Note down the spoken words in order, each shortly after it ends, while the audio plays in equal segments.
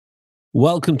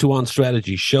Welcome to On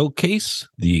Strategy Showcase,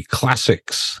 the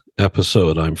classics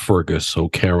episode. I'm Fergus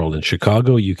O'Carroll in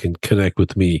Chicago. You can connect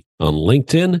with me on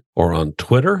LinkedIn or on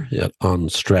Twitter at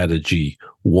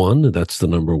OnStrategy1. That's the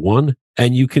number one.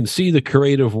 And you can see the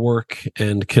creative work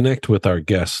and connect with our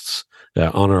guests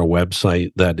on our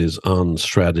website. That is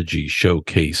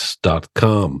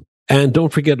OnStrategyShowcase.com. And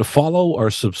don't forget to follow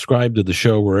or subscribe to the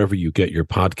show wherever you get your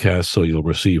podcasts so you'll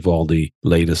receive all the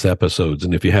latest episodes.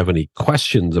 And if you have any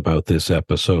questions about this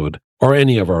episode or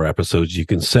any of our episodes, you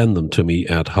can send them to me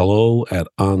at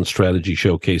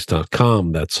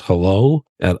hello@onstrategyshowcase.com. That's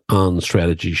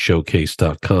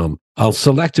hello@onstrategyshowcase.com. I'll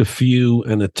select a few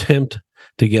and attempt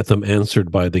to get them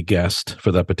answered by the guest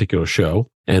for that particular show.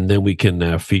 And then we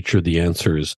can feature the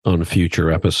answers on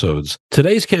future episodes.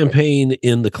 Today's campaign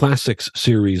in the Classics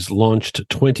series launched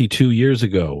 22 years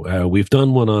ago. We've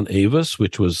done one on Avis,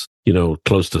 which was,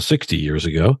 close to 60 years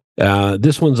ago.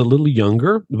 This one's a little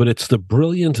younger, but it's the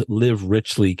brilliant Live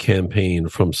Richly campaign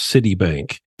from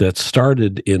Citibank that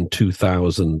started in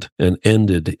 2000 and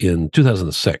ended in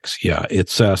 2006. Yeah,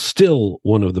 it's still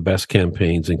one of the best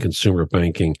campaigns in consumer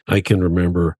banking I can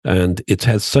remember. And it's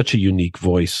had such a unique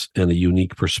voice and a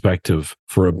unique perspective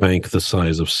for a bank the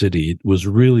size of Citi. It was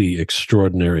really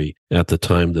extraordinary at the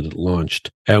time that it launched.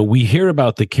 We hear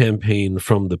about the campaign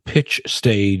from the pitch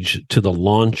stage to the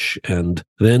launch and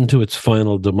then to its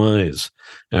final demise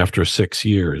after 6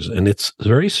 years. And it's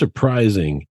very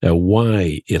surprising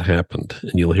why it happened.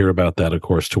 And you'll hear about that, of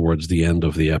course, towards the end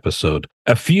of the episode.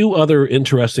 A few other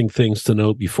interesting things to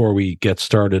note before we get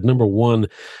started. Number one,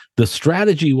 the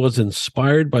strategy was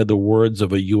inspired by the words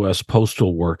of a U.S.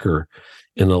 postal worker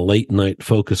in a late night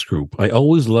focus group. I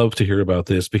always love to hear about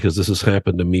this because this has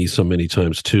happened to me so many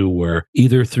times too, where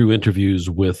either through interviews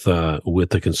with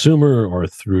the consumer or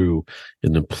through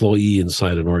an employee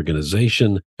inside an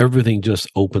organization, everything just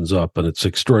opens up and it's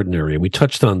extraordinary. And we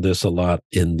touched on this a lot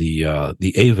in the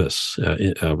Avis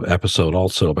episode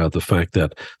also about the fact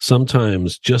that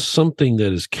sometimes just something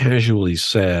that is casually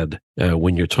said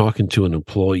when you're talking to an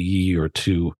employee or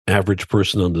to average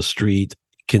person on the street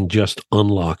can just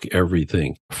unlock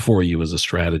everything for you as a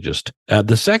strategist.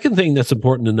 The second thing that's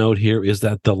important to note here is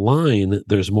that the line,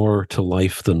 "There's more to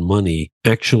life than money,"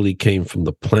 actually came from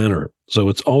the planner. So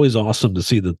it's always awesome to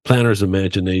see the planner's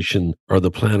imagination or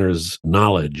the planner's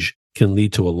knowledge can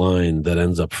lead to a line that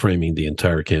ends up framing the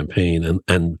entire campaign, and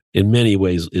in many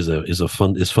ways is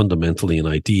fundamentally an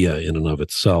idea in and of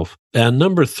itself. And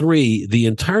number three, the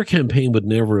entire campaign would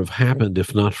never have happened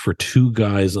if not for two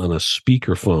guys on a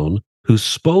speakerphone who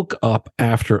spoke up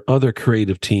after other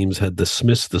creative teams had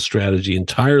dismissed the strategy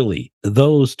entirely.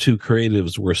 Those two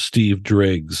creatives were Steve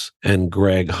Driggs and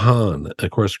Greg Hahn. Of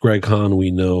course, Greg Hahn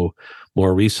we know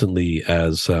more recently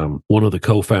as one of the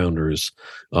co-founders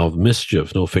of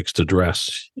Mischief, No Fixed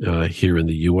Address, here in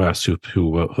the U.S., who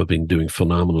have been doing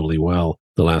phenomenally well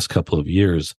the last couple of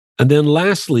years. And then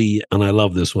lastly, and I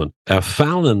love this one,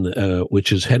 Fallon,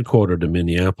 which is headquartered in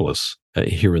Minneapolis,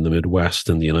 here in the Midwest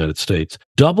in the United States,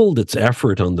 doubled its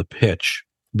effort on the pitch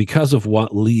because of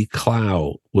what Lee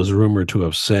Clow was rumored to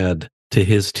have said to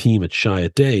his team at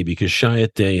Chiat Day, because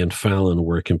Chiat Day and Fallon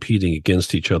were competing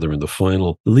against each other in the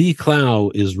final. Lee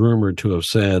Clow is rumored to have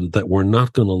said that we're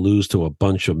not going to lose to a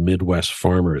bunch of Midwest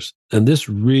farmers. And this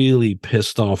really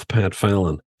pissed off Pat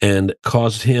Fallon and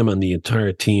caused him and the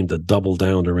entire team to double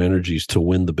down their energies to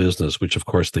win the business, which of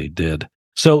course they did.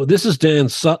 So this is Dan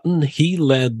Sutton. He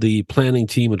led the planning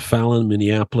team at Fallon,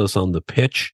 Minneapolis on the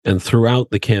pitch and throughout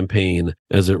the campaign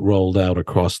as it rolled out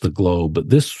across the globe. But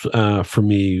this, for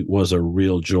me, was a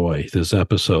real joy, this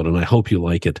episode, and I hope you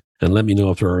like it. And let me know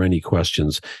if there are any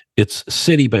questions. It's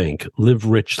Citibank, Live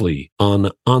Richly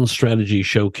on Strategy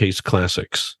Showcase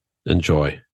Classics.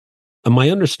 Enjoy. And my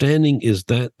understanding is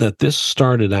that this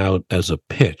started out as a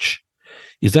pitch.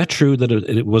 Is that true that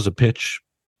it was a pitch,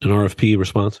 an RFP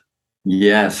response?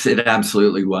 Yes, it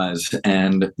absolutely was.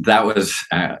 And that was,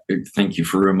 thank you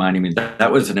for reminding me,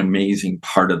 that was an amazing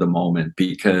part of the moment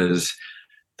because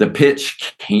the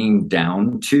pitch came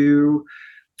down to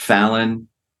Fallon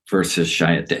versus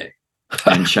Chiat Day.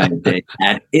 And Chiat Day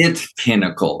at its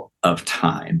pinnacle of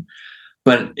time.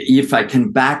 But if I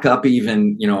can back up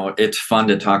even, it's fun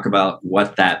to talk about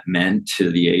what that meant to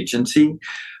the agency.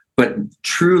 But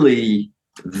truly,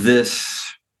 this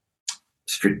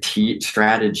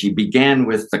strategy began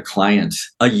with the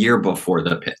clients a year before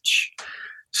the pitch.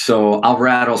 So I'll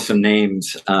rattle some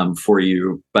names for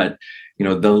you, but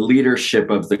the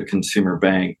leadership of the consumer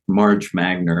bank, Marge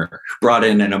Magner, brought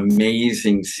in an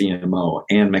amazing CMO,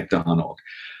 Ann McDonald.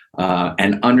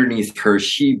 And underneath her,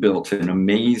 she built an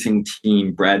amazing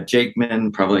team. Brad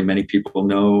Jakeman, probably many people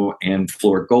know, and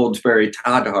Floor Goldsberry,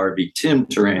 Todd Harvey, Tim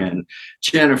Turan,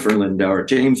 Jennifer Lindauer,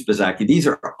 James Bazaki. These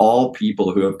are all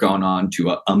people who have gone on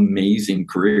to amazing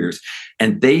careers.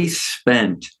 And they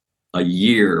spent a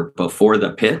year before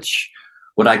the pitch,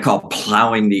 what I call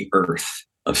plowing the earth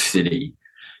of Citi,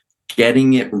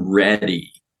 getting it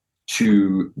ready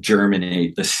to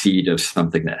germinate the seed of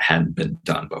something that hadn't been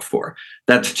done before.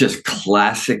 That's just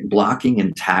classic blocking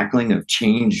and tackling of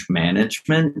change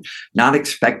management, not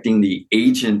expecting the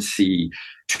agency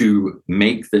to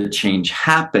make the change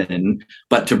happen,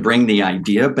 but to bring the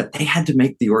idea. But they had to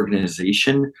make the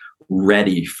organization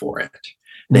ready for it.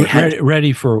 They had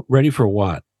ready for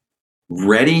what?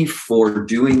 Ready for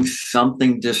doing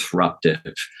something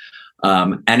disruptive.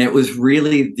 And it was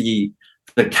really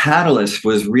the catalyst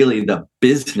was really the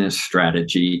business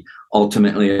strategy,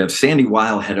 ultimately, of Sandy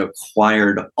Weil had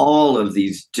acquired all of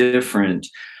these different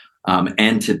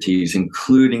entities,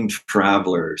 including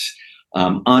Travelers,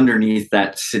 underneath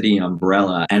that Citi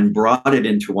umbrella, and brought it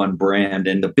into one brand.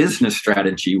 And the business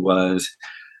strategy was,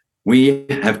 we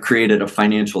have created a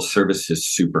financial services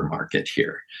supermarket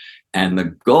here. And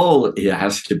the goal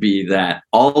has to be that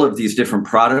all of these different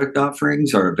product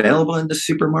offerings are available in the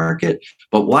supermarket,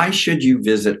 but why should you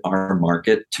visit our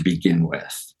market to begin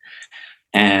with?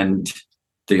 And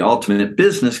the ultimate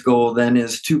business goal then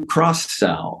is to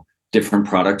cross-sell different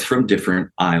products from different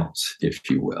aisles, if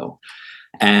you will.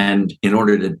 And in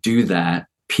order to do that,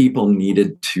 people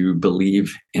needed to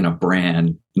believe in a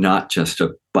brand, not just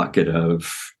a bucket of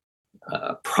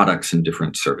products and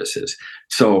different services.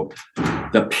 So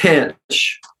the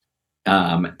pitch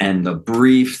and the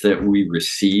brief that we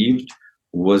received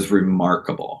was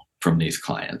remarkable from these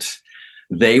clients.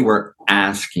 They were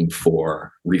asking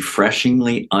for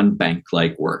refreshingly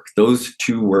unbank-like work. Those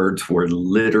two words were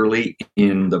literally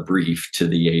in the brief to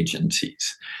the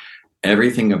agencies.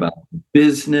 Everything about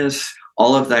business,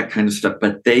 all of that kind of stuff.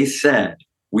 But they said,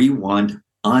 we want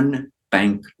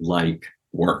unbank-like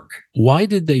work. Why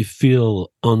did they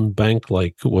feel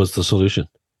unbank-like was the solution?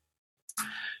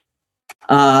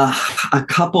 A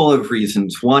couple of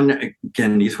reasons. One,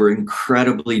 again, these were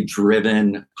incredibly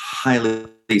driven, highly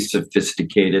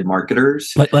sophisticated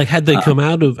marketers. Like had they come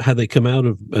out of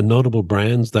notable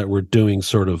brands that were doing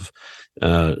sort of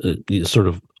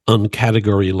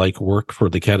uncategory-like work for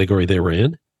the category they were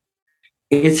in?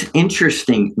 It's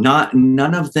interesting.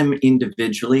 None of them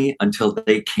individually until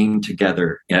they came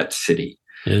together at Citi.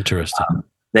 Interesting.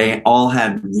 They all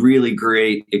had really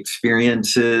great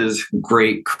experiences,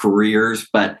 great careers,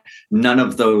 but none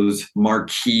of those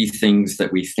marquee things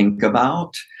that we think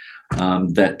about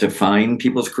that define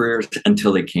people's careers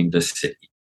until they came to Citi.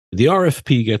 The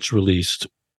RFP gets released.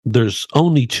 There's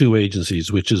only 2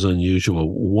 agencies, which is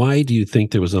unusual. Why do you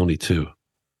think there was only 2?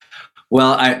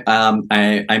 Well,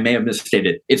 I may have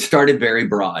misstated. It started very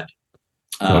broad,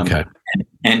 okay,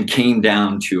 and came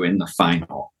down to, in the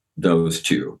final, those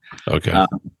 2. Okay.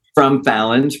 From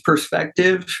Fallon's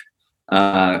perspective,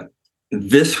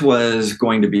 this was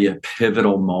going to be a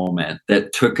pivotal moment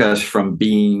that took us from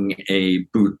being a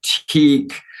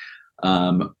boutique,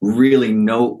 really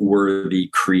noteworthy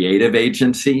creative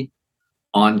agency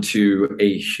onto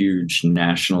a huge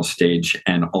national stage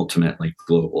and ultimately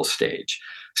global stage.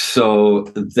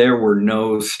 So there were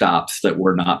no stops that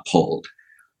were not pulled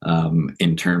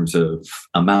in terms of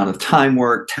amount of time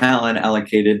worked, talent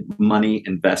allocated, money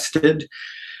invested.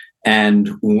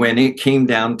 And when it came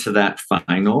down to that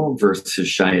final versus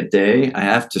Chiat/Day, I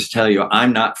have to tell you,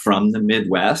 I'm not from the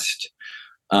Midwest.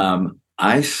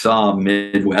 I saw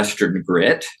Midwestern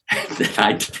grit that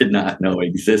I did not know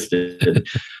existed.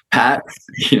 Pat,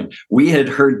 we had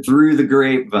heard through the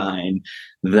grapevine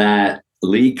that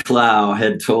Lee Clow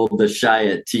had told the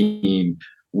Chiat team,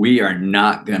 we are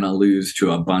not going to lose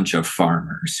to a bunch of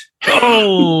farmers.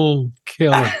 Oh,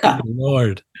 kill it,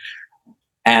 Lord.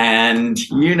 And,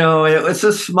 it was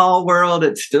a small world.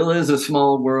 It still is a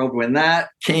small world. When that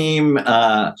came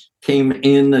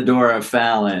in the door of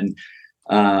Fallon,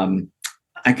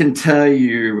 I can tell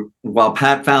you, while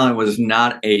Pat Fallon was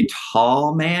not a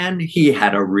tall man, he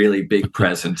had a really big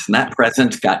presence. And that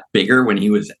presence got bigger when he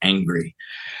was angry.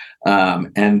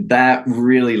 And that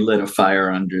really lit a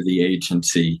fire under the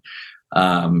agency.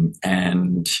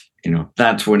 And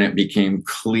that's when it became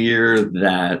clear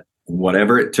that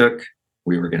whatever it took,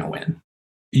 we were going to win.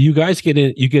 You guys get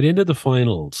into the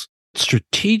finals.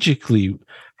 Strategically,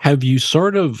 have you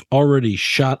sort of already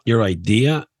shot your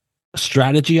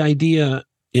strategy idea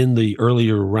in the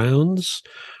earlier rounds?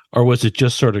 or was it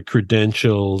just sort of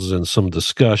credentials and some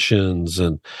discussions,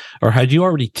 or had you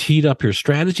already teed up your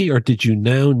strategy, or did you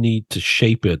now need to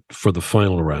shape it for the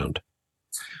final round?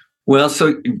 Well,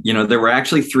 so, there were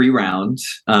actually 3 rounds.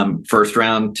 First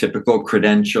round, typical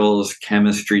credentials,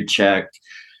 chemistry check.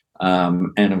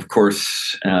 And of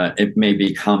course, it may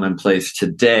be commonplace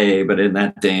today, but in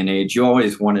that day and age, you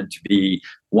always wanted to be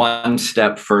one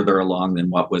step further along than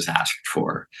what was asked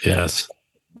for. Yes.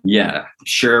 Yeah,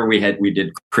 sure. We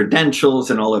did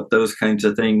credentials and all of those kinds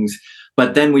of things.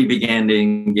 But then we began to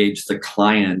engage the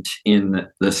client in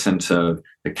the sense of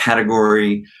the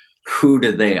category, who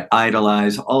did they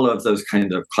idolize, all of those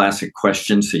kinds of classic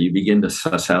questions. So you begin to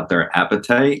suss out their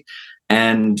appetite.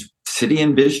 And Citi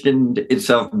envisioned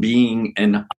itself being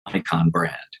an icon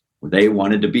brand. They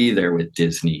wanted to be there with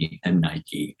Disney and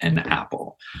Nike and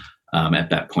Apple at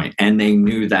that point. And they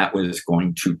knew that was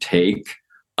going to take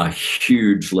a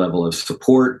huge level of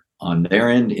support on their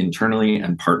end internally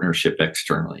and partnership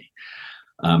externally.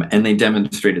 And they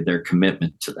demonstrated their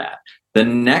commitment to that. The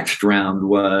next round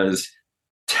was,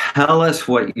 tell us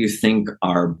what you think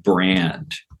our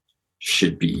brand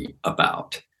should be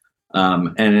about.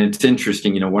 And it's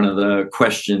interesting, one of the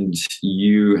questions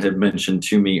you had mentioned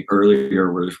to me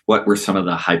earlier was, what were some of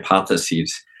the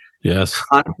hypotheses? Yes.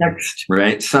 Context,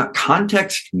 right? So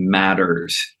context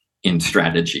matters in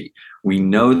strategy. We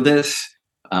know this.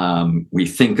 We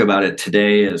think about it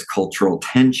today as cultural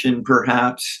tension,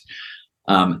 perhaps.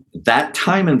 That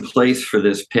time and place for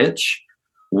this pitch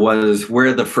was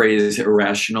where the phrase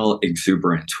irrational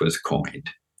exuberance was coined.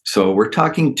 So we're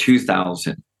talking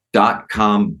 2000.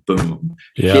 .com boom.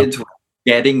 Yeah. Kids were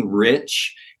getting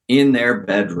rich in their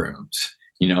bedrooms,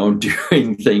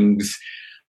 doing things,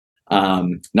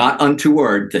 not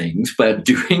untoward things, but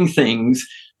doing things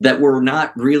that were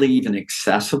not really even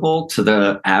accessible to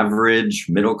the average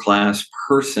middle-class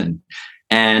person.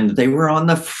 And they were on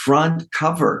the front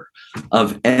cover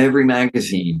of every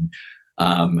magazine.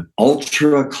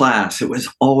 Ultra class. It was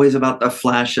always about the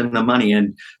flash and the money.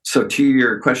 And so to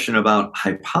your question about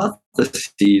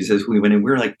hypotheses, as we went in, we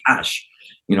were like, gosh,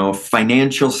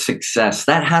 financial success,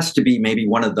 that has to be maybe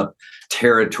one of the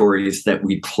territories that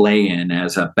we play in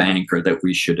as a bank, or that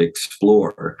we should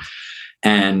explore.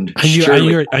 And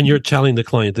you're telling the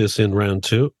client this in round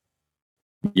 2?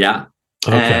 Yeah.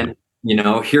 Okay. And,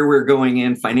 here we're going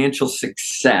in financial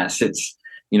success. It's,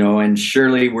 and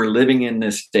surely we're living in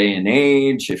this day and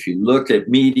age. If you look at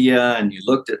media and you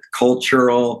looked at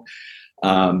cultural,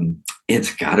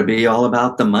 it's got to be all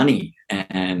about the money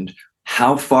and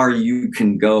how far you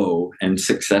can go, and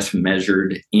success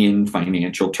measured in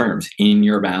financial terms, in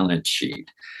your balance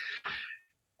sheet.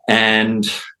 And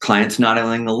clients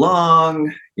nodding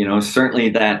along, certainly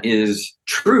that is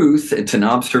truth. It's an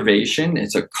observation.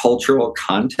 It's a cultural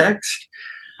context.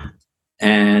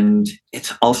 And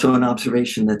it's also an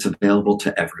observation that's available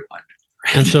to everyone.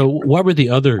 Right? And so were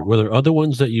there other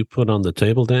ones that you put on the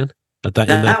table, Dan, in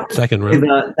that second round?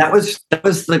 That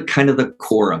was the kind of the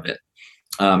core of it,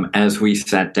 as we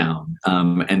sat down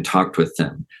and talked with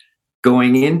them.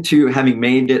 Going into having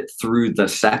made it through the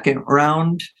second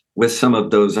round with some of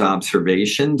those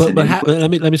observations. But let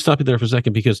me stop you there for a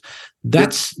second, because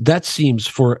that seems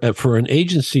for an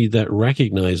agency that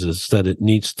recognizes that it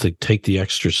needs to take the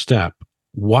extra step.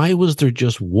 Why was there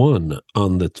just one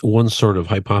sort of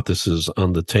hypothesis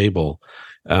on the table?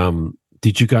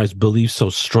 Did you guys believe so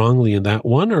strongly in that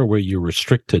one, or were you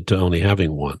restricted to only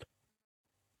having one?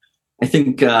 I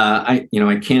think I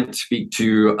can't speak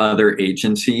to other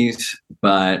agencies,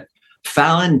 but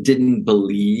Fallon didn't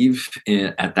believe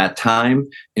at that time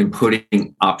in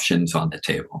putting options on the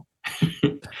table.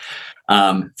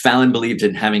 Fallon believed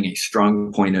in having a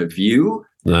strong point of view.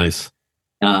 Nice.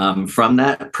 From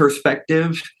that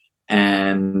perspective,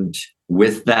 and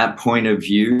with that point of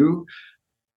view,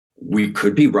 we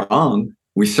could be wrong.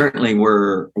 We certainly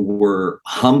were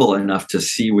humble enough to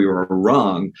see we were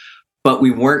wrong, but we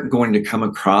weren't going to come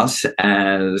across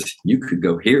as, you could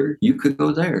go here, you could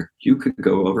go there, you could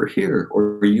go over here,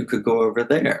 or you could go over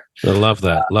there. I love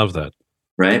that. Love that.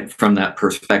 Right? From that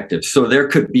perspective. So there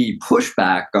could be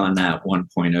pushback on that one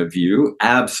point of view.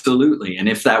 Absolutely. And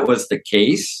if that was the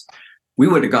case, we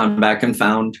would have gone back and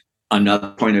found another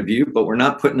point of view, but we're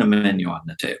not putting a menu on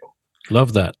the table.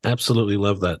 Love that. Absolutely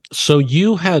love that. So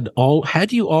you had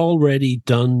you already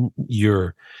done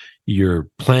your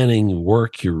planning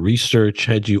work, your research?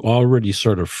 Had you already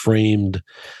sort of framed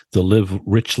the Live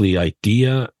Richly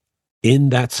idea in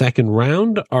that second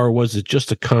round, or was it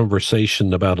just a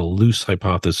conversation about a loose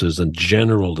hypothesis and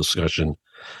general discussion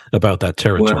about that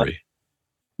territory?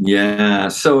 Well, yeah.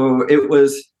 So it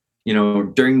was,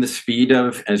 during the speed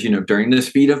of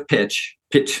pitch,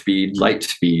 pitch speed, light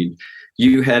speed,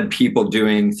 you had people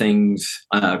doing things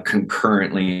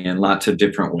concurrently in lots of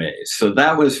different ways. So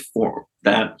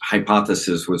that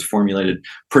hypothesis was formulated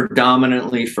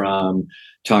predominantly from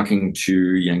talking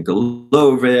to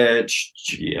Yankelovich,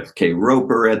 GFK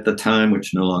Roper at the time,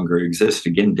 which no longer exists,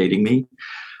 again, dating me.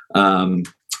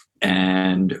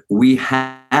 And we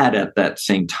had at that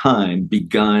same time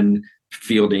begun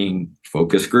fielding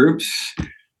focus groups,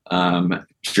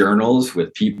 journals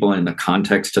with people in the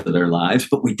context of their lives,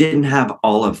 but we didn't have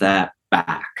all of that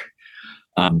back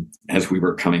as we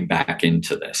were coming back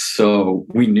into this. So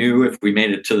we knew if we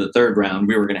made it to the third round,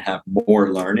 we were going to have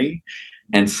more learning.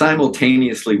 And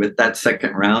simultaneously with that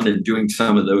second round and doing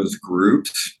some of those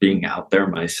groups, being out there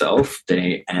myself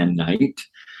day and night,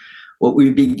 what we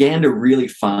began to really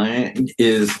find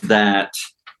is that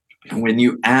when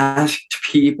you asked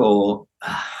people,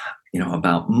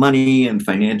 about money and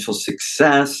financial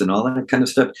success and all that kind of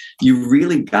stuff, you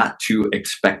really got to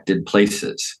expected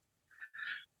places.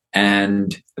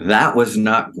 And that was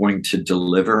not going to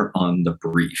deliver on the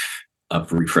brief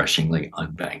of Refreshingly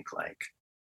Unbank-like.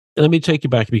 Let me take you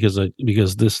back because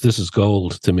this is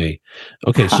gold to me.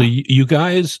 Okay, so you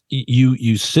guys,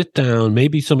 you sit down.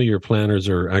 Maybe some of your planners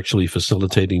are actually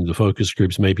facilitating the focus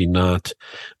groups, maybe not,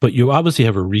 but you obviously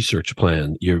have a research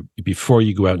plan. Before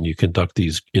you go out and you conduct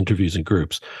these interviews and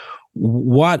groups.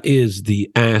 What is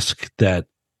the ask that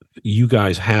you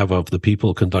guys have of the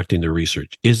people conducting the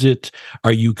research?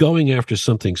 Are you going after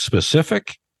something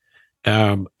specific?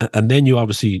 And then you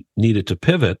obviously needed to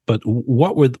pivot, but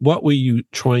what were you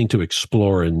trying to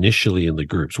explore initially in the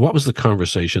groups? What was the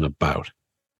conversation about?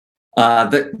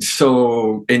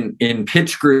 So in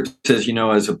pitch groups,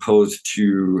 as opposed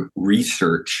to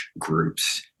research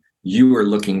groups, you were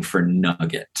looking for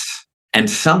nuggets. And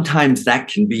sometimes that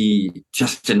can be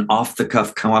just an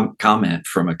off-the-cuff comment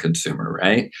from a consumer,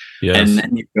 right? Yes. And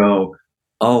then you go,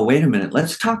 oh, wait a minute,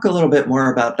 let's talk a little bit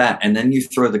more about that. And then you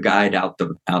throw the guide out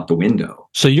the window.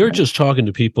 So you're just talking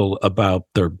to people about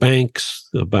their banks,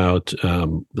 about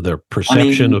their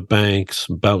perception of banks,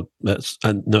 about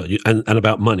and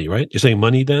about money, right? You're saying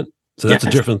money then? So that's a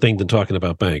different thing than talking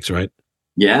about banks, right?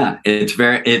 Yeah, it's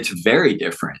very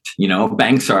different.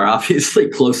 Banks are obviously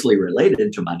closely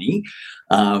related to money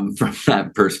from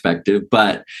that perspective,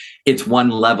 but it's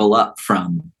one level up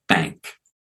from bank.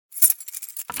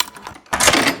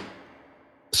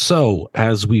 So,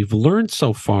 as we've learned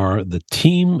so far, the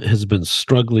team has been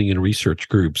struggling in research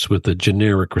groups with the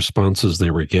generic responses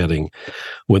they were getting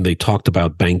when they talked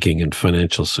about banking and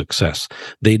financial success.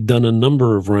 They'd done a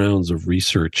number of rounds of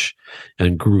research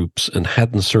and groups and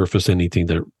hadn't surfaced anything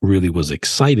that really was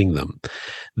exciting them.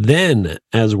 Then,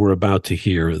 as we're about to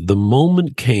hear, the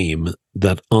moment came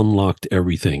that unlocked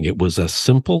everything. It was a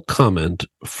simple comment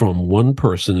from one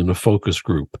person in a focus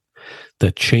group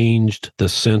that changed the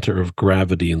center of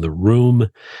gravity in the room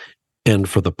and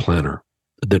for the planner.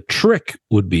 The trick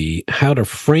would be how to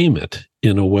frame it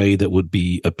in a way that would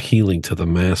be appealing to the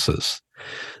masses.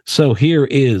 So here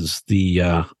is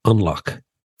the unlock.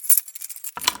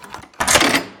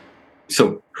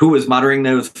 So who was monitoring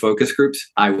those focus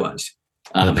groups? I was.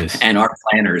 And our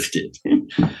planners did.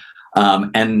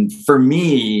 And for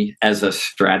me, as a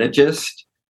strategist,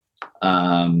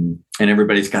 and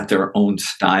everybody's got their own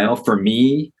style. For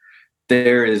me,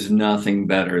 there is nothing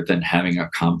better than having a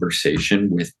conversation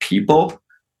with people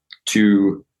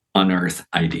to unearth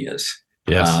ideas.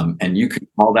 Yes. And you can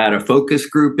call that a focus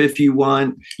group if you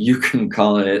want. You can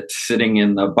call it sitting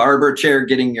in the barber chair,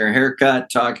 getting your haircut,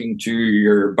 talking to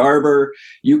your barber.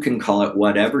 You can call it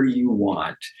whatever you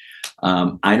want.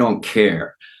 I don't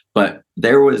care. But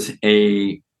there was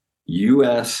a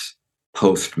U.S.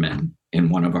 postman in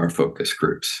one of our focus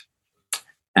groups,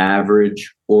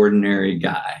 average, ordinary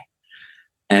guy.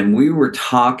 And we were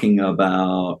talking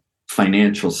about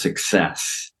financial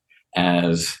success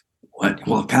as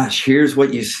well, gosh, here's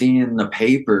what you see in the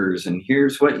papers, and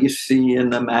here's what you see in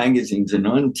the magazines and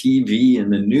on TV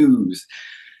and the news.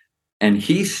 And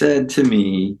he said to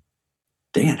me,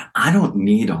 Dan, I don't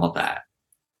need all that.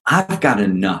 I've got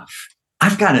enough.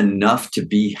 I've got enough to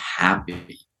be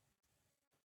happy.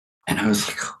 And I was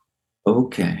like,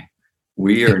 okay,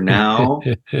 we are now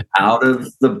out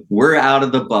of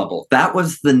the bubble. That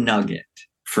was the nugget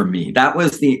for me. That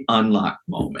was the unlock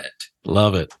moment.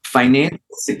 Love it. Financial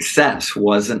success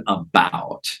wasn't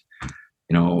about,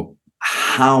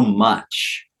 how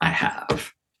much I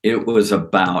have. It was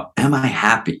about, am I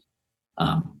happy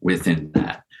within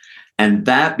that? And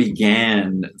that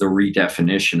began the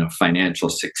redefinition of financial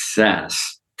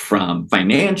success from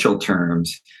financial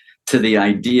terms to the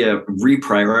idea of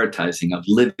reprioritizing, of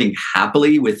living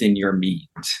happily within your means.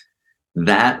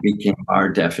 That became our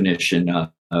definition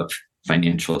of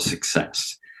financial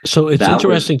success. So it's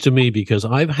interesting to me because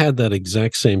I've had that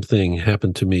exact same thing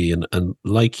happen to me. And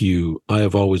like you, I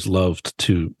have always loved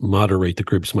to moderate the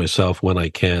groups myself when I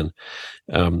can,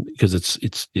 because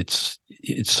it's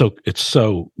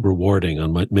so rewarding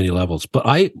on many levels.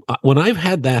 But when I've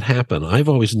had that happen, I've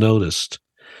always noticed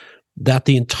that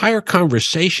the entire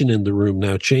conversation in the room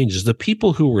now changes. The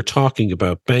people who were talking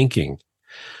about banking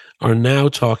are now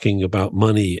talking about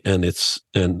money and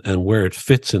and where it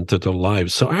fits into their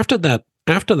lives. So after that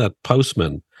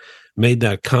postman made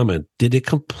that comment, did it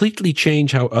completely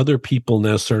change how other people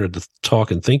now started to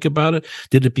talk and think about it?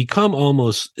 Did it become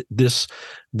almost this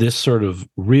sort of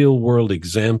real world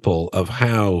example of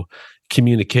how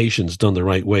communications done the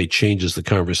right way changes the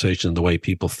conversation, the way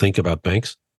people think about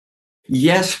banks?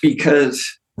 Yes, because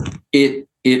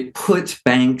it puts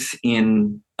banks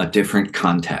in a different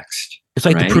context. It's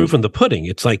like right? The proof in the pudding.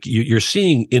 It's like you're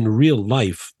seeing in real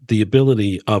life the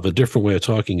ability of a different way of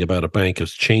talking about a bank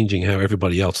is changing how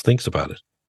everybody else thinks about it.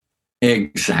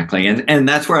 Exactly. And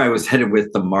that's where I was headed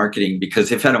with the marketing, because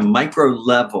if at a micro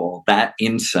level, that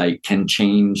insight can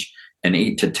change an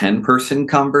 8 to 10 person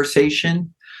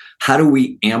conversation, how do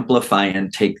we amplify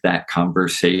and take that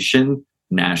conversation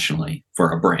nationally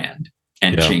for a brand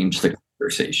and change the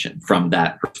conversation from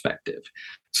that perspective?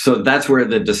 So that's where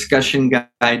the discussion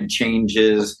guide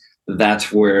changes.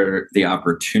 That's where the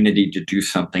opportunity to do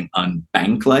something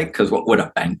unbank-like, because what would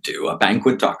a bank do? A bank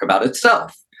would talk about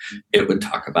itself. It would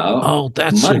talk about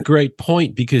that's money. a great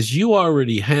point, because you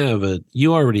already have a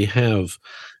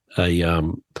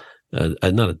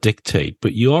not a dictate,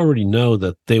 but you already know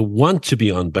that they want to be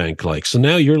unbank-like. So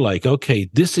now you're like, okay,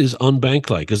 this is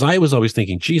unbank-like. Because I was always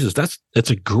thinking, Jesus, it's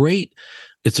a great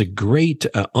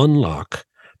unlock.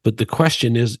 But the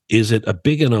question is it a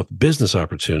big enough business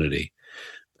opportunity?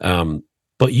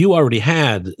 But you already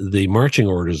had the marching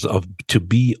orders to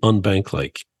be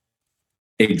unbank-like.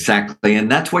 Exactly.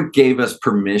 And that's what gave us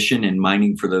permission in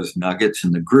mining for those nuggets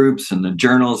and the groups and the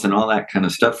journals and all that kind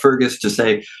of stuff, Fergus, to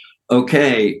say,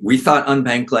 okay, we thought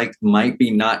unbank-like might be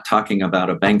not talking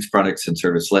about a bank's products and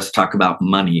service. Let's talk about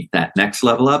money, that next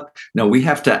level up. No, we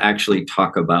have to actually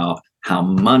talk about how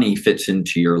money fits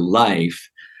into your life.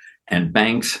 And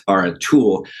banks are a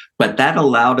tool, but that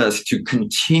allowed us to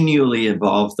continually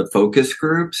evolve the focus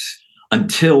groups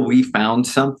until we found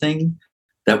something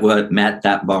that met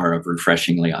that bar of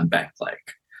refreshingly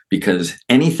unbank-like. Because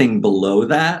anything below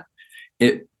that,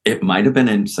 it might have been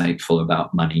insightful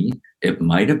about money, it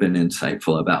might have been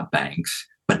insightful about banks,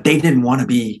 but they didn't want to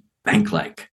be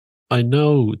bank-like. I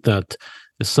know that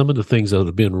some of the things that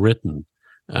have been written,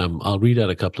 I'll read out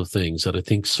a couple of things that I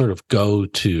think sort of go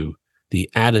to the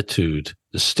attitude,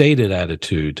 the stated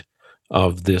attitude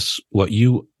of this, what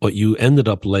you ended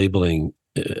up labeling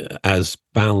as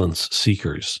balance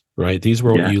seekers, right? These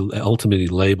were what you ultimately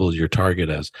labeled your target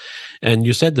as. And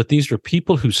you said that these are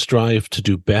people who strive to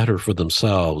do better for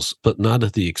themselves, but not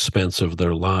at the expense of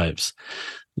their lives.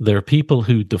 They're people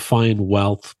who define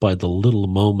wealth by the little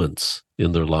moments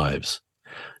in their lives,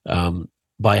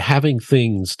 by having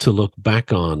things to look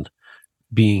back on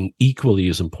being equally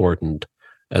as important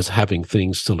as having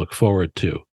things to look forward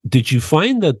to. Did you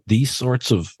find that these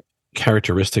sorts of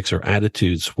characteristics or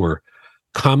attitudes were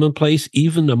commonplace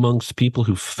even amongst people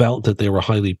who felt that they were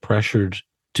highly pressured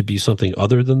to be something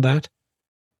other than that?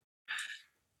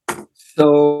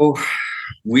 So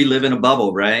we live in a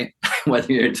bubble, right?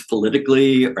 Whether it's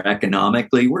politically or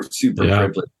economically, we're super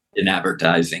privileged in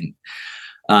advertising.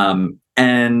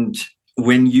 And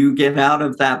when you get out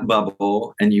of that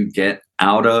bubble and you get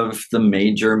out of the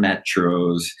major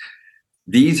metros,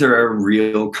 these are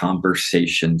real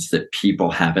conversations that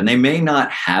people have. And they may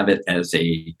not have it as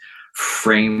a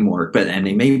framework, and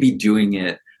they may be doing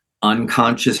it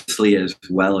unconsciously as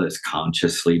well as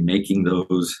consciously, making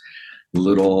those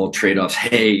little trade-offs.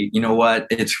 Hey, you know what?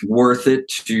 It's worth it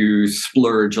to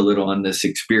splurge a little on this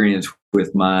experience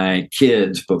with my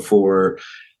kids before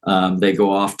they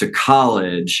go off to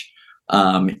college.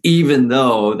 Even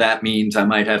though that means I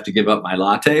might have to give up my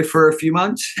latte for a few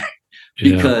months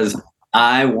because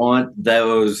I want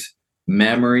those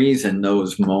memories and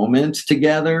those moments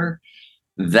together.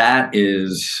 That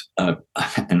is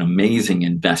an amazing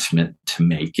investment to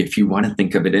make. If you want to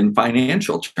think of it in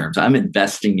financial terms, I'm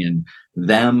investing in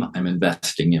them. I'm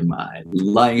investing in my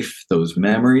life, those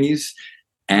memories,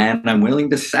 and I'm willing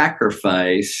to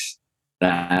sacrifice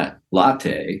that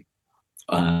latte.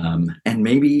 And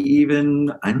maybe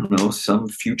even, I don't know, some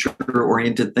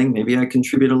future-oriented thing. Maybe I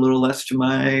contribute a little less to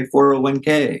my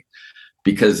 401k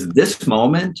because this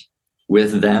moment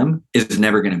with them is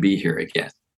never going to be here again.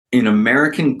 in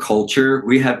American culture,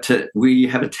 we have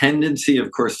a tendency,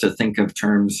 of course, to think of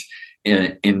terms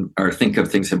or think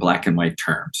of things in black and white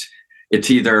terms. It's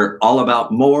either all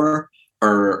about more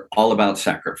or all about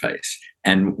sacrifice.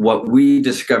 And what we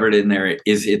discovered in there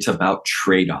is it's about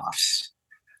trade-offs.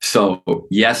 So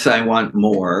yes, I want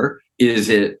more. Is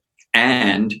it?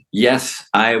 And yes,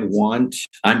 I'm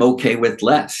okay with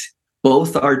less.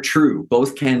 Both are true.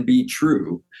 Both can be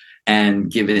true.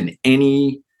 And given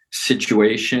any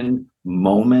situation,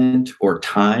 moment, or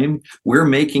time, we're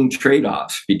making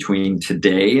trade-offs between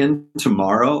today and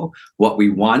tomorrow, what we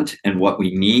want and what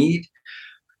we need.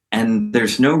 And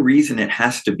there's no reason it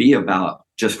has to be about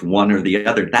just one or the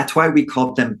other. That's why we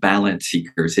called them balance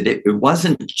seekers. It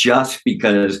wasn't just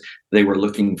because they were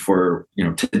looking for,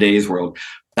 today's world,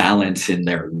 balance in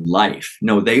their life.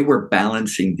 No, they were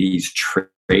balancing these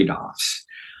trade-offs.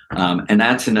 And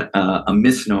that's a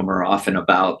misnomer often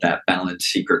about that balance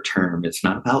seeker term. It's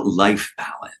not about life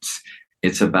balance.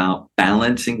 It's about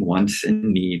balancing wants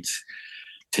and needs,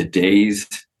 today's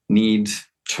needs,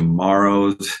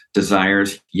 tomorrow's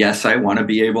desires. Yes, I want to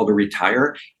be able to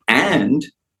retire, and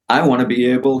I want to be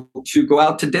able to go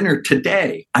out to dinner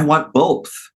today. I want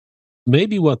both.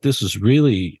 Maybe what this is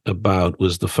really about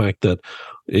was the fact that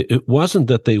it wasn't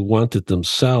that they wanted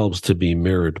themselves to be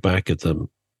mirrored back at them,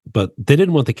 but they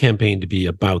didn't want the campaign to be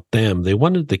about them. They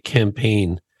wanted the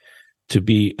campaign to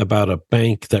be about a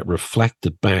bank that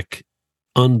reflected back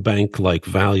unbank-like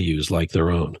values like their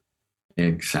own.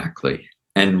 Exactly.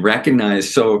 And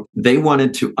recognize, so they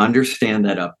wanted to understand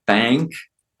that a bank,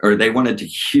 or they wanted to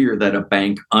hear that a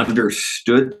bank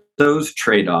understood those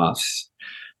trade-offs,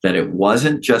 that it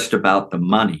wasn't just about the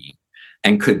money,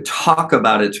 and could talk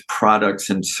about its products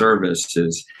and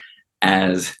services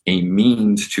as a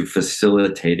means to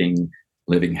facilitating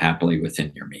living happily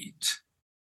within your means.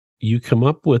 You come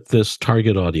up with this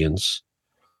target audience.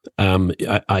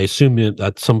 I assume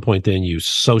at some point then you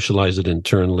socialize it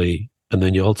internally, and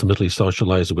then you ultimately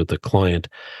socialize it with the client.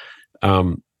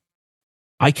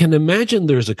 I can imagine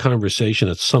there's a conversation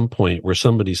at some point where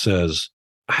somebody says,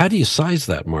 how do you size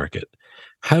that market?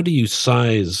 How do you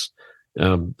size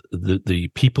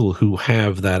the people who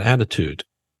have that attitude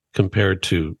compared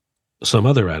to some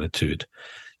other attitude?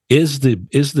 Because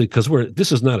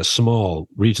this is not a small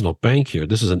regional bank here.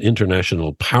 This is an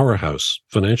international powerhouse,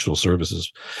 financial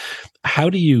services. How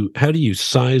do you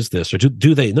size this? Or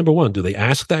do they, number one, do they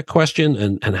ask that question,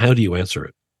 and how do you answer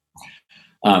it?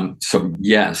 So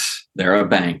yes, they're a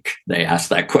bank. They ask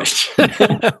that question.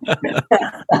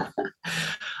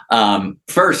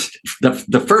 First,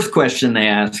 the first question they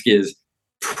ask is,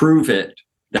 prove it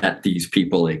that these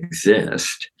people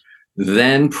exist.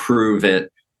 Then prove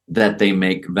it that they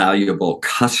make valuable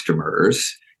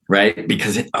customers, right?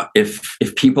 Because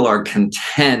if people are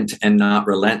content and not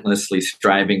relentlessly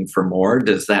striving for more,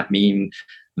 does that mean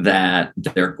that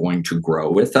they're going to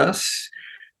grow with us?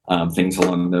 Things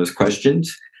along those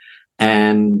questions.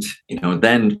 And,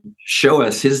 then show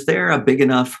us, is there a big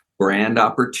enough brand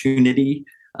opportunity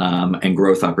and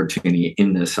growth opportunity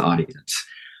in this audience?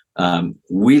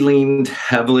 We leaned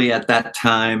heavily at that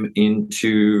time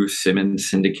into Simmons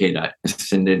syndicated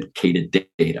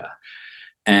data.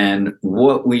 And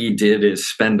what we did is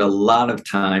spend a lot of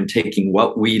time taking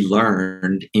what we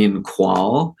learned in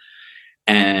qual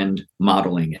and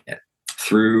modeling it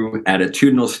through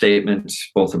attitudinal statements,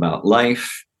 both about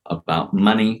life, about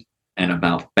money, and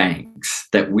about banks,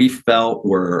 that we felt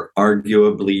were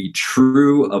arguably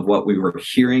true of what we were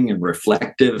hearing and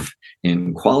reflective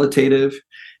in qualitative,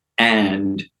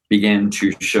 and began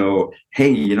to show, hey,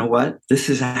 you know what? This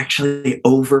is actually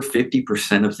over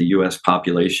 50% of the US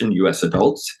population, US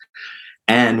adults.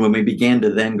 And when we began to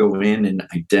then go in and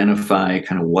identify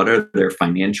kind of what are their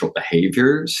financial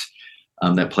behaviors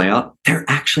that play out, they're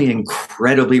actually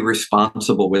incredibly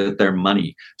responsible with their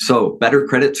money. So better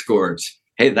credit scores,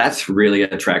 hey, that's really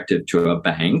attractive to a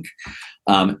bank.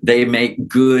 They make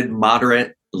good,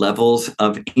 moderate levels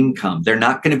of income. They're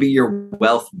not going to be your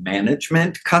wealth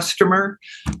management customer,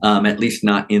 at least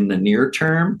not in the near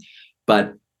term.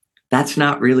 But that's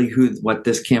not really what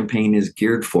this campaign is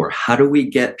geared for. How do we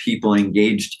get people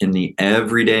engaged in the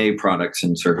everyday products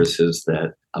and services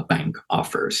that a bank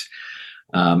offers?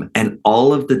 And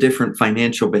all of the different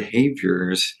financial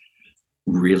behaviors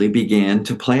really began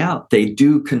to play out. They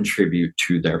do contribute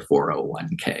to their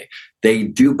 401k. They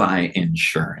do buy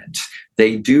insurance.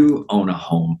 They do own a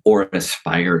home or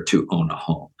aspire to own a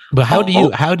home. But how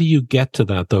do you get to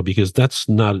that though? Because that's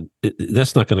not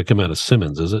going to come out of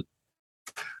Simmons, is it?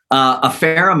 A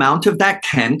fair amount of that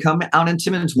can come out in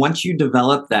Simmons once you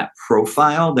develop that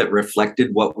profile that reflected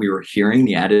what we were hearing,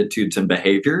 the attitudes and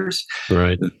behaviors.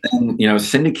 Right. Then,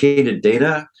 syndicated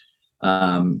data,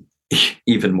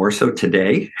 even more so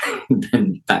today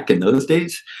than back in those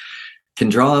days, can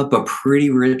draw up a pretty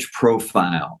rich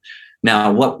profile.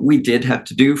 Now, what we did have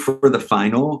to do for the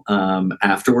final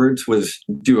afterwards was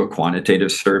do a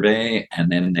quantitative survey,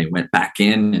 and then they went back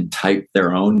in and typed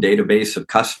their own database of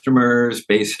customers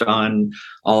based on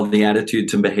all of the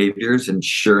attitudes and behaviors. And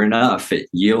sure enough, it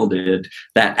yielded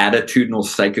that attitudinal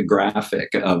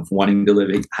psychographic of wanting to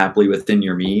live happily within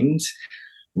your means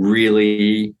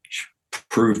really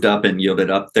proved up and yielded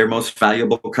up their most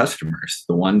valuable customers,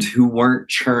 the ones who weren't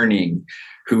churning,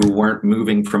 who weren't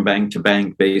moving from bank to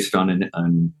bank based on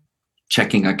an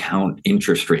checking account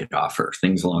interest rate offer,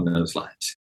 things along those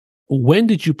lines. When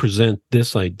did you present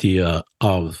this idea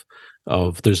of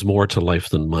there's more to life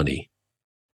than money?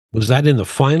 Was that in the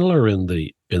final or in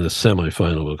the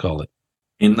semifinal, we'll call it?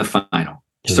 In the final.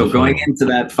 So going into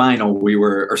that final,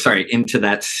 into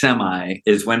that semi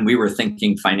is when we were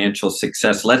thinking financial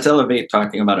success. Let's elevate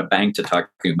talking about a bank to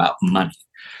talking about money.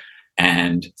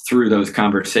 And through those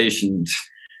conversations,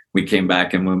 we came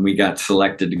back, and when we got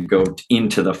selected to go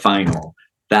into the final,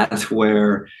 that's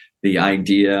where the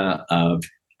idea of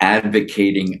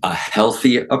advocating a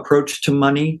healthy approach to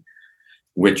money,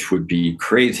 which would be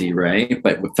crazy, right?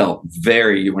 But it felt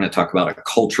very, you want to talk about a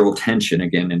cultural tension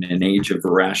again in an age of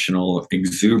irrational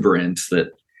exuberance that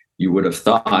you would have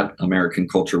thought American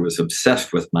culture was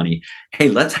obsessed with money. Hey,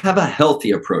 let's have a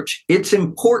healthy approach. It's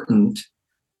important,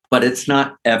 but it's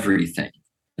not everything.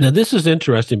 Now, this is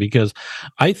interesting because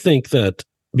I think that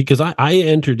because I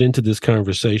entered into this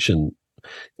conversation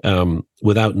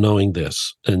without knowing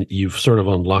this, and you've sort of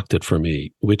unlocked it for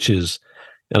me, which is,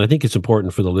 and I think it's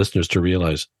important for the listeners to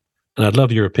realize, and I'd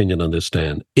love your opinion on this,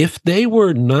 Dan, if they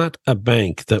were not a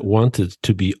bank that wanted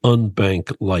to be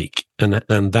unbank-like, and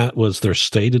that was their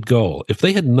stated goal, if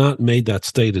they had not made that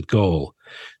stated goal,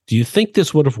 do you think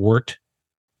this would have worked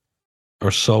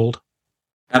or sold?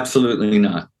 Absolutely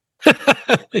not.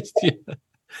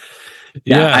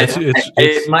 Yeah,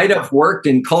 it might have worked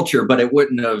in culture, but it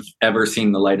wouldn't have ever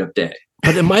seen the light of day.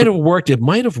 But it might have worked. It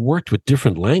might have worked with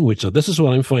different language. So this is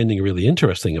what I'm finding really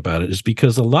interesting about it, is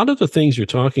because a lot of the things you're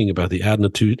talking about, the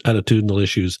attitudinal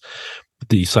issues,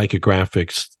 the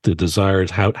psychographics, the desires,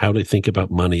 how they think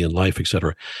about money and life,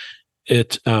 etc.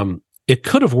 It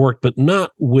could have worked, but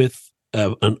not with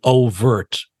an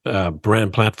overt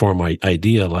brand platform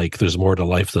idea like there's more to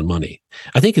life than money.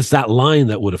 I think it's that line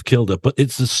that would have killed it, but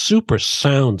it's a super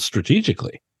sound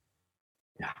strategically.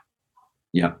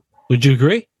 Yeah. Would you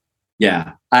agree?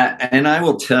 Yeah. I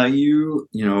will tell you,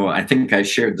 I think I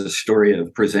shared the story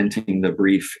of presenting the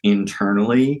brief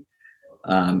internally.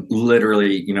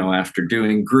 Literally, after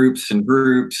doing groups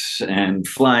and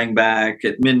flying back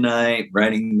at midnight,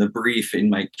 writing the brief in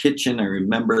my kitchen. I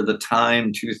remember the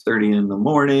time, 2:30 in the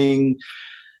morning,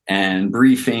 and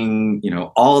briefing,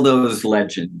 all those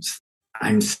legends.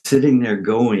 I'm sitting there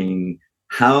going,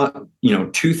 how,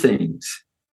 two things.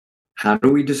 How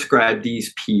do we describe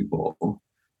these people?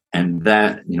 And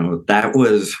that, that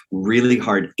was really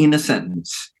hard in a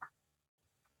sentence.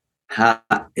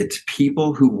 It's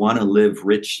people who want to live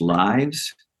rich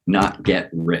lives, not get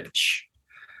rich.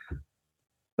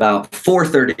 About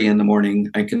 4:30 in the morning,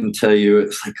 I can tell you,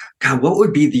 it's like, God, what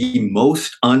would be the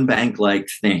most unbank-like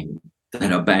thing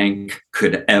that a bank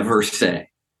could ever say?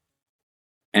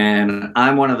 And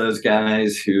I'm one of those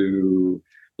guys who,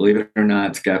 believe it or not,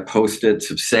 has got Post-its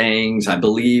of sayings. I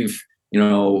believe,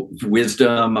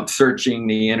 wisdom of searching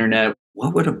the internet.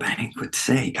 What would a bank would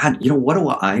say? God, what do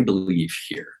I believe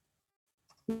here?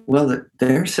 Well,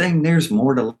 they're saying there's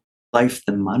more to life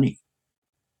than money.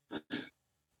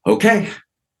 Okay.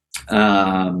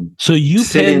 So you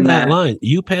penned that line.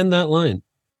 You penned that line.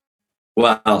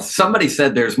 Well, somebody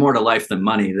said there's more to life than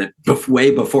money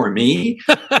way before me,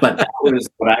 but that was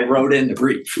what I wrote in the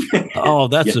brief. Oh,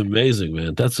 that's amazing,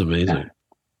 man. That's amazing.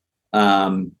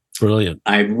 Brilliant.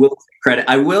 I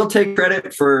will take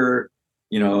credit for,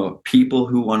 people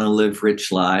who want to live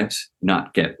rich lives,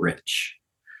 not get rich.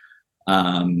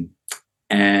 And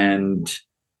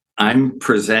I'm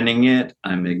presenting it.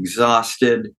 I'm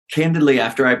exhausted. Candidly,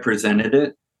 after I presented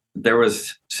it, there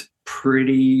was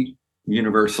pretty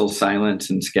universal silence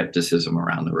and skepticism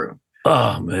around the room.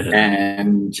 Oh,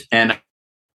 man. And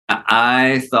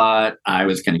I thought I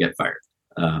was going to get fired.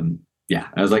 I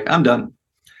was like, I'm done.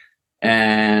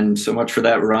 And so much for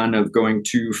that run of going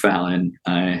to Fallon.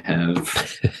 I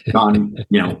have gone,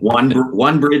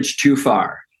 one bridge too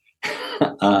far.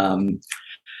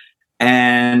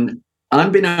 And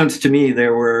unbeknownst to me,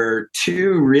 there were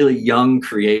two really young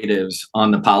creatives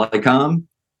on the Polycom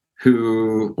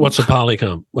who. What's a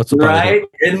Polycom? What's a right?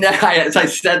 Polycom? And as I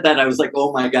said that, I was like,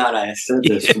 oh my God, I said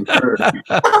this from her.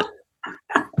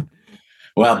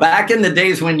 Well, back in the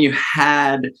days when you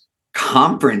had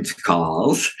conference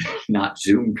calls, not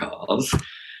Zoom calls,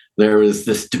 there was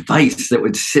this device that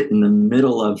would sit in the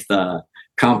middle of the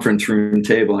conference room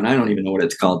table, and I don't even know what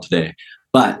it's called today.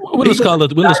 But we'll just call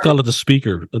it the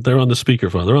speaker. They're on the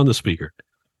speakerphone. They're on the speaker.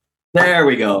 There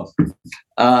we go.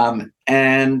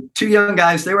 And two young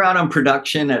guys, they were out on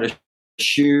production at a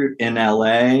shoot in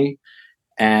LA,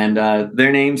 and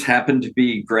their names happened to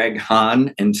be Greg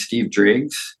Hahn and Steve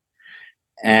Driggs.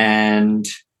 And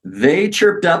they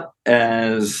chirped up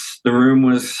as the room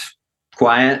was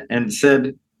quiet and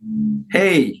said,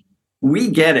 "Hey,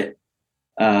 we get it."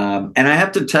 And I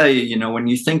have to tell you, when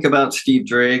you think about Steve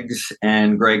Driggs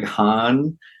and Greg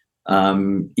Hahn,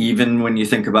 even when you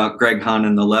think about Greg Hahn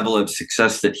and the level of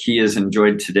success that he has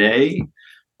enjoyed today,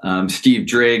 Steve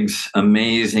Driggs,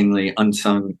 amazingly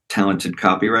unsung, talented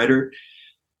copywriter,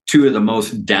 two of the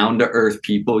most down-to-earth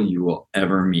people you will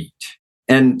ever meet.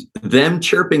 And them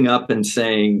chirping up and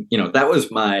saying, that was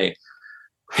my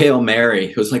Hail Mary.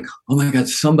 It was like, oh my God,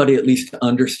 somebody at least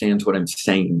understands what I'm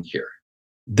saying here.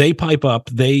 They pipe up,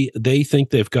 they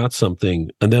think they've got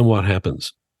something, and then what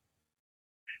happens?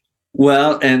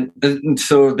 Well, and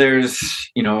so there's,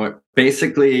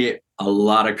 basically a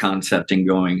lot of concepting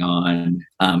going on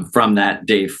from that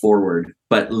day forward.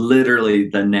 But literally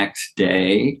the next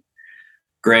day,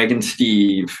 Greg and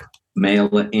Steve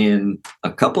mail in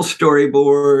a couple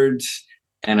storyboards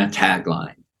and a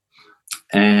tagline.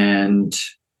 And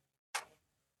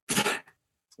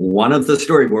one of the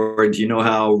storyboards, you know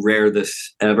how rare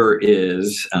this ever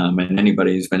is, and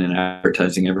anybody who's been in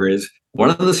advertising ever is, one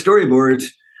of the storyboards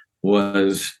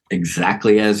was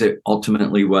exactly as it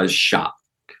ultimately was shot.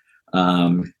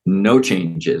 No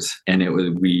changes. And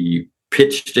we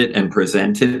pitched it and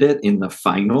presented it in the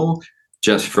final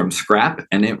just from scrap,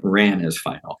 and it ran as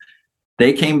final.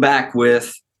 They came back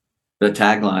with the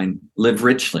tagline, "Live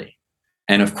Richly."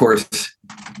 And of course,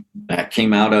 that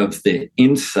came out of the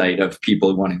insight of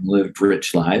people wanting to live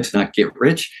rich lives, not get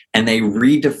rich. And they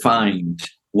redefined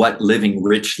what living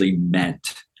richly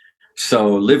meant.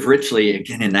 So live richly,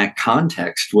 again, in that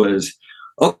context was,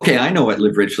 okay, I know what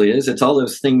live richly is. It's all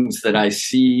those things that I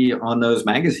see on those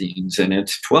magazines, and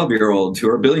it's 12-year-olds who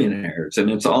are billionaires,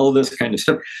 and it's all this kind of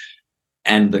stuff.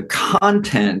 And the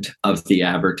content of the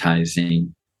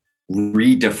advertising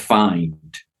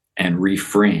redefined and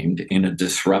reframed in a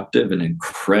disruptive and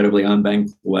incredibly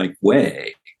unbank-like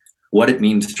way what it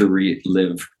means to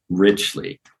live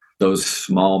richly, those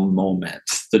small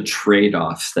moments, the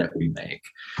trade-offs that we make.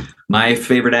 My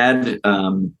favorite ad,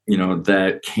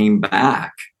 that came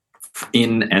back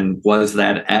in and was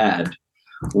that ad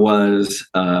was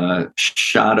a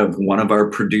shot of one of our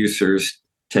producers,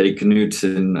 Teddy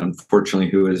Knudsen, unfortunately,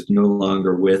 who is no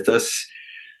longer with us,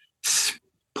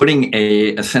 putting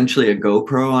essentially a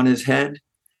GoPro on his head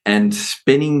and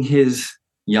spinning his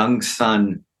young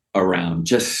son around,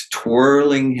 just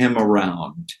twirling him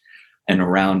around and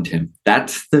around him.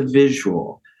 That's the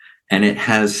visual. And it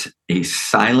has a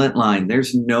silent line.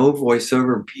 There's no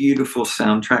voiceover, beautiful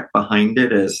soundtrack behind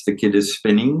it as the kid is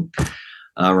spinning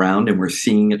around, and we're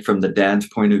seeing it from the dad's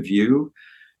point of view.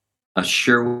 A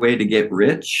sure way to get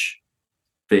rich.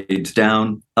 Fades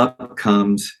down, up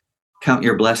comes, count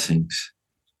your blessings.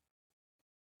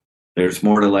 There's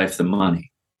more to life than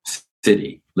money.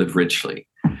 City, live richly.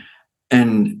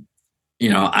 And,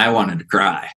 I wanted to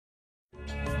cry.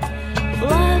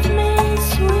 Love me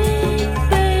sweet,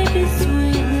 baby,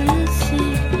 sweet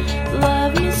Lucy.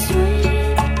 Love me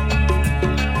sweet,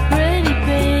 pretty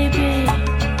baby.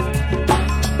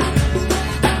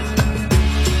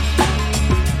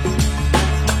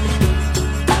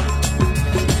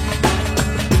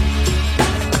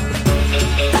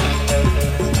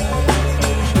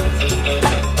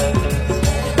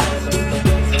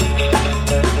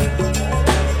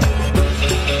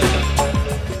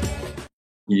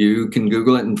 You can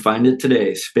Google it and find it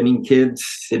today. Spinning Kids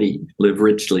City, live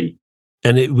richly.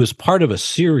 And it was part of a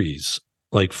series,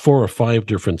 like 4 or 5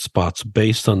 different spots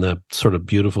based on that sort of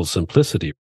beautiful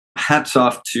simplicity. Hats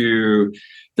off to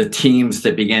the teams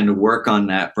that began to work on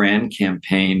that brand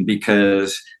campaign,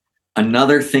 because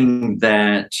another thing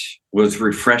that was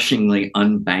refreshingly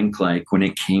unbank-like when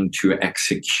it came to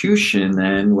execution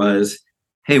then was,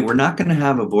 hey, we're not going to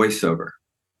have a voiceover.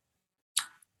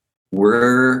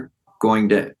 We're going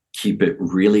to keep it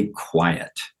really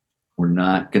quiet. We're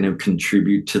not going to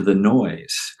contribute to the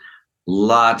noise.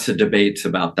 Lots of debates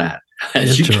about that.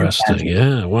 as you can Interesting. imagine,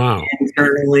 Yeah. Wow.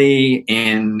 internally,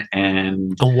 and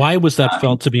And why was that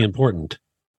felt to be important?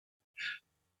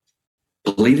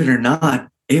 believe it or not,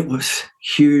 it was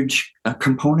huge a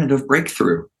component of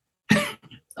breakthrough,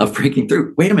 of breaking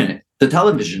through. Wait a minute, the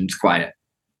television's quiet.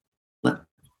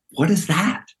 What is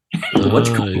that? What's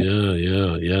going on?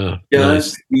 Yeah.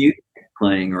 Just Nice. music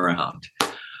playing around.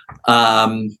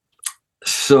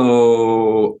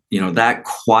 So, that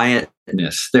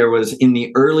quietness, there was in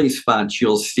the early spots,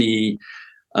 you'll see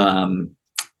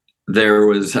there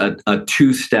was a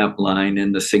two-step line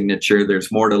in the signature. There's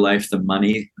more to life than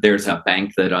money. There's a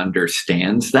bank that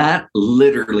understands that,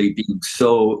 literally being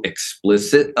so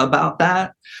explicit about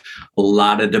that. A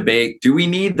lot of debate. Do we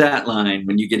need that line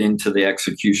when you get into the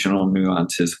executional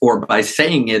nuances? Or by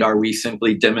saying it, are we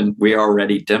simply we are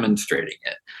already demonstrating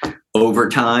it? Over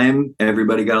time,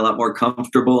 everybody got a lot more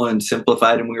comfortable and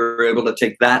simplified, and we were able to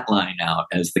take that line out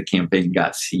as the campaign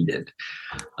got seeded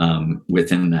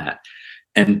within that.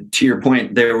 And to your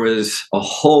point, there was a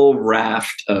whole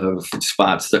raft of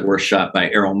spots that were shot by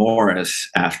Errol Morris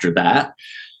after that.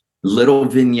 Little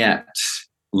vignettes,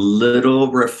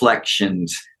 little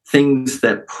reflections, things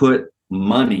that put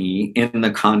money in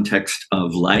the context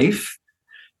of life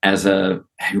as a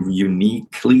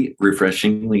uniquely,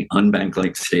 refreshingly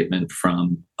unbank-like statement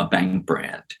from a bank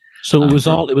brand. So it was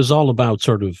all about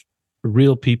sort of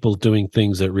real people doing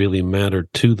things that really mattered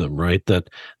to them, right? That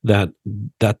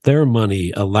their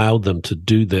money allowed them to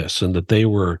do this, and that they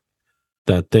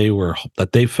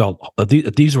felt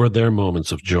these were their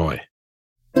moments of joy.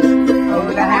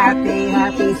 Over the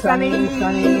happy, sunny,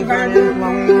 burning,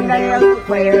 flowing dale,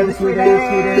 where the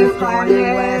sweetest, tawny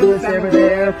weather's ever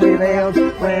there prevails,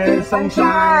 where the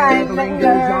sunshine lingers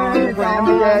on the ground,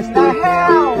 just a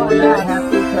hell on that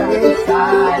happy, sunny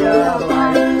side of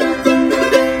life.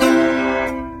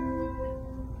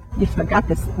 You forgot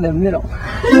this in the middle.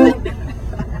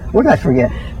 What did I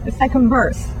forget? The second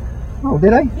verse. Oh,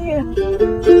 did I? Yeah.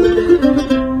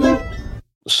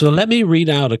 So let me read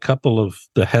out a couple of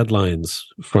the headlines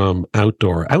from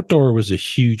Outdoor. Outdoor was a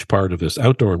huge part of this,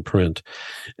 Outdoor and print,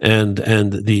 and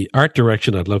the art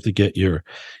direction. I'd love to get your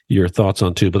thoughts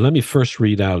on too. But let me first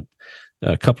read out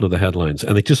a couple of the headlines,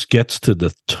 and it just gets to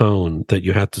the tone that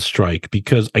you had to strike,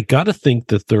 because I got to think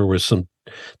that there were some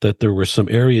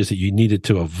areas that you needed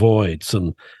to avoid,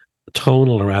 some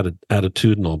tonal or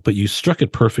attitudinal, but you struck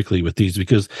it perfectly with these,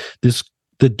 because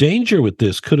the danger with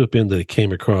this could have been that it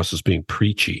came across as being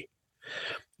preachy,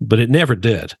 but it never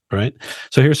did, right?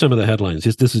 So here's some of the headlines.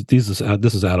 This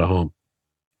is out of home.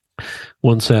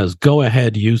 One says, "Go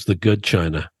ahead, use the good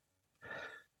China.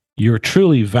 Your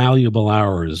truly valuable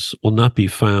hours will not be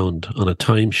found on a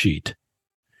timesheet.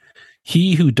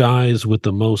 He who dies with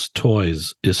the most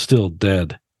toys is still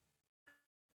dead.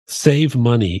 Save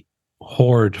money,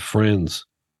 hoard friends.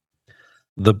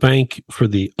 The bank for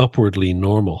the upwardly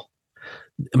normal."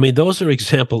 I mean, those are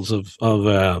examples of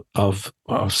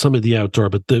some of the outdoor,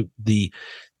 but the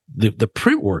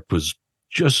print work was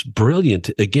just brilliant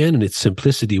again in its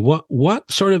simplicity.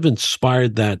 What sort of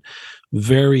inspired that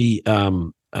very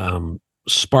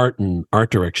Spartan art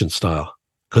direction style?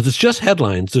 Because it's just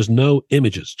headlines. There's no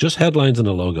images, just headlines and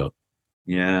a logo.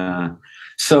 Yeah.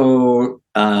 So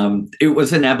it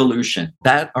was an evolution.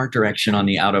 That art direction on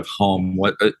the out of home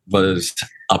was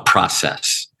a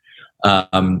process.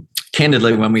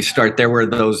 Candidly, when we start, there were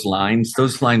those lines.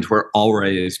 Those lines were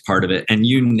always part of it, and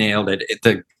you nailed it.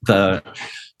 The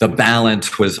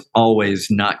balance was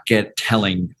always not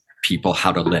telling people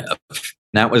how to live.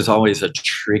 That was always a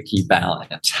tricky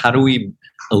balance. How do we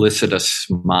elicit a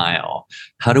smile?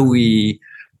 How do we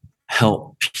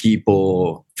help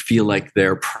people feel like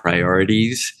their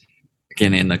priorities,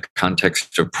 again, in the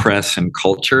context of press and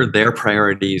culture, their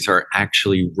priorities are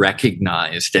actually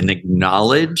recognized and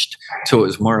acknowledged? So it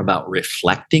was more about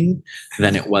reflecting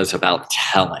than it was about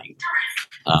telling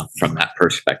from that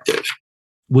perspective.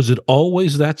 Was it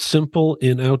always that simple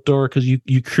in outdoor? Because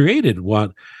you created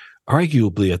what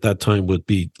arguably at that time would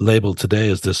be labeled today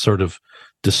as this sort of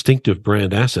distinctive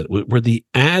brand asset, where the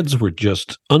ads were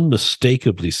just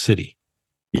unmistakably city.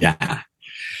 Yeah.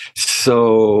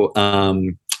 So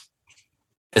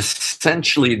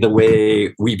essentially the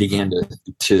way we began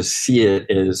to see it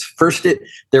is, first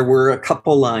there were a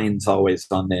couple lines always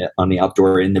on the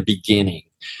outdoor in the beginning,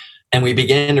 and we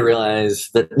began to realize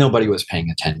that nobody was paying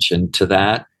attention to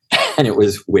that, and it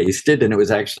was wasted, and it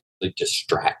was actually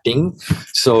distracting.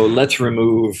 So let's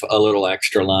remove a little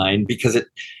extra line, because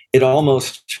it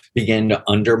almost began to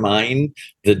undermine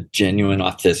the genuine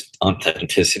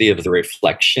authenticity of the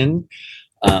reflection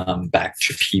back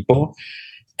to people.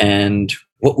 And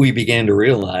what we began to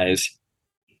realize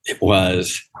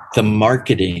was the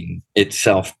marketing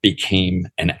itself became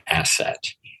an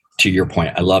asset. To your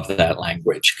point, I love that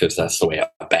language because that's the way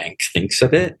a bank thinks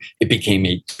of it. It became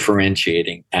a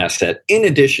differentiating asset in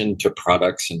addition to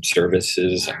products and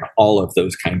services and all of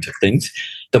those kinds of things.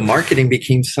 The marketing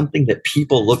became something that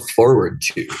people looked forward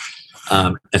to.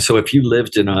 And so if you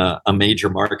lived in a major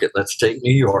market, let's take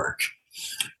New York,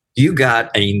 you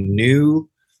got a new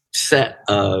set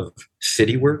of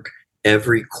city work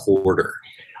every quarter.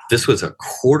 This was a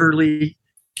quarterly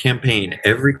campaign.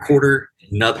 Every quarter,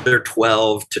 another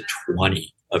 12 to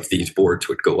 20 of these boards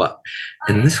would go up.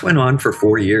 And this went on for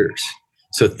 4 years.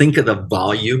 So think of the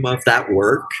volume of that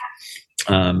work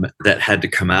that had to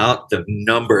come out, the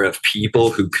number of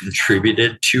people who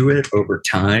contributed to it over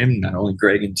time, not only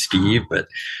Greg and Steve, but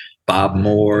Bob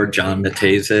Moore, John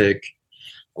Matejzik,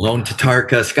 Lone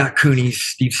Tatarka, Scott Cooney,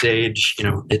 Steve Sage,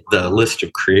 the list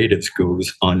of creatives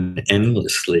goes on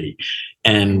endlessly.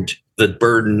 And the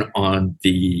burden on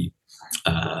the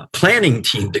planning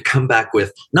team to come back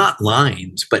with not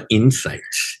lines, but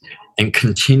insights and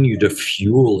continue to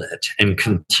fuel it and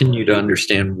continue to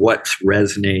understand what's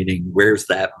resonating. Where's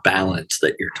that balance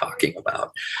that you're talking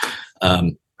about?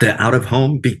 The out of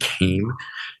home became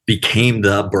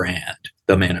the brand,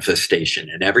 the manifestation,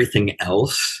 and everything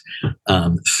else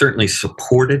certainly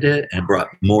supported it and brought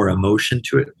more emotion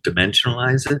to it,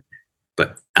 dimensionalized it.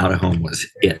 But out of home was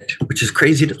it, which is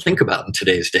crazy to think about in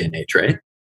today's day and age, right?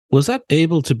 Was that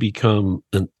able to become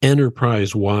an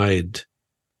enterprise-wide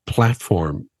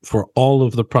platform for all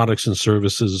of the products and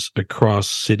services across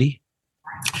city?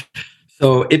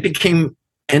 So it became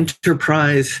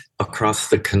enterprise across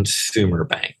the consumer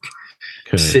bank.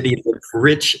 Okay. City looked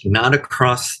rich, not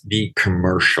across the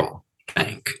commercial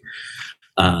bank.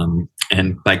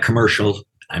 And by commercial,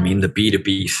 I mean the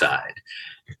B2B side.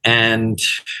 And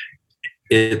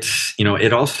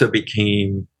it also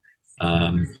became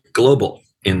global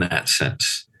in that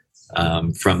sense.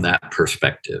 From that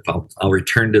perspective, I'll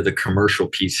return to the commercial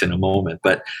piece in a moment,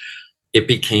 but it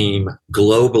became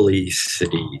globally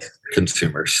city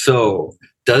consumers. So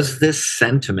does this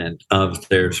sentiment of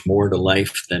there's more to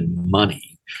life than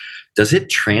money, does it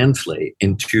translate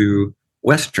into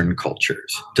Western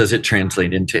cultures? Does it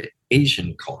translate into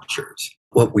Asian cultures?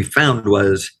 What we found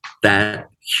was that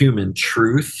human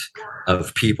truth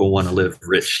of people want to live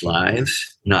rich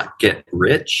lives, not get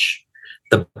rich.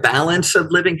 The balance of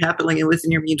living happily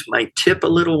within your means might tip a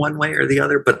little one way or the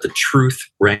other, but the truth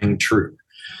rang true.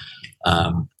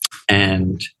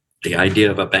 And the idea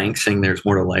of a bank saying there's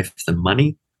more to life than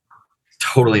money,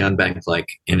 totally unbank-like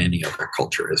in any other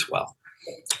culture as well.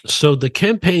 So the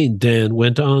campaign, Dan,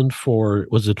 went on for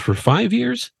 5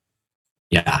 years?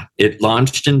 Yeah, it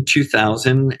launched in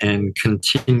 2000 and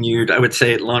continued. I would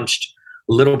say it launched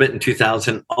a little bit in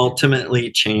 2000, ultimately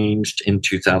changed in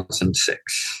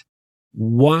 2006.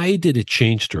 Why did it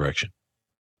change direction?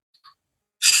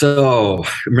 So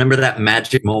remember that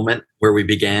magic moment where we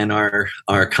began our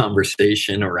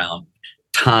conversation around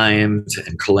times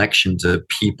and collections of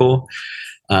people?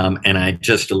 And I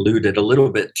just alluded a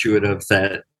little bit to it of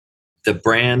that the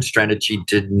brand strategy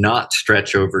did not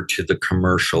stretch over to the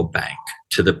commercial bank,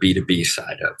 to the B2B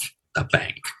side of the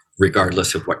bank,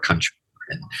 regardless of what country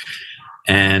we're in.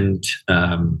 And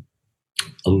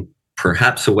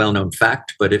perhaps a well-known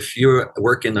fact, but if you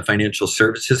work in the financial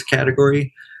services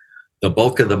category, the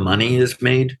bulk of the money is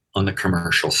made on the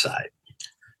commercial side.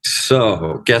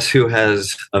 So guess who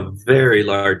has a very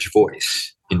large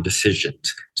voice in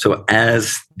decisions? So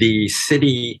as the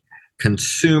city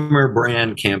consumer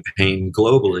brand campaign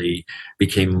globally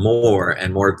became more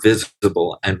and more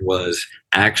visible and was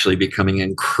actually becoming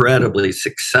incredibly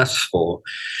successful,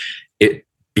 it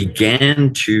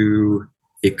began to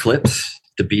eclipse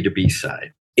the B2B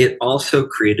side. It also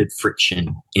created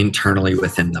friction internally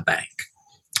within the bank.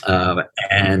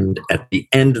 And at the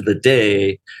end of the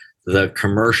day, the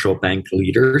commercial bank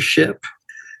leadership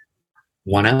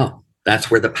won out. That's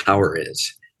where the power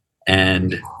is.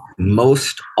 And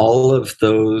most all of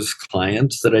those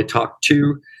clients that I talked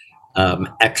to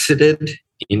exited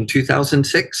in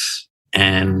 2006,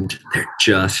 and there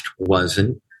just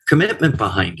wasn't commitment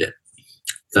behind it.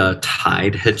 The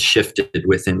tide had shifted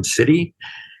within city,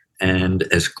 and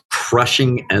as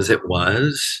crushing as it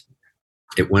was,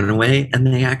 it went away, and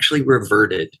they actually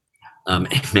reverted in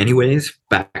many ways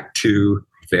back to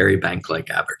very bank-like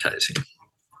advertising.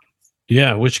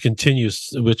 Yeah, which continues,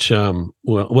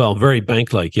 very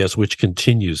bank-like, yes, which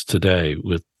continues today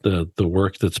with the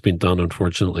work that's been done,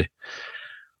 unfortunately.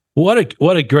 What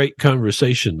a great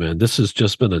conversation, man. This has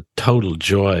just been a total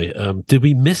joy. Did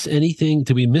we miss anything?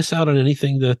 Did we miss out on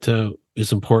anything that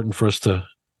is important for us to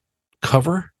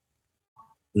cover?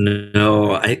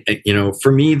 No,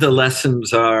 for me, the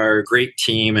lessons are great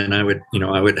team. And I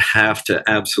would have to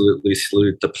absolutely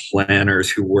salute the planners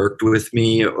who worked with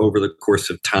me over the course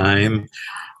of time.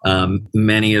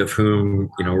 Many of whom,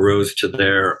 rose to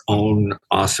their own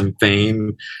awesome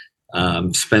fame.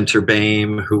 Spencer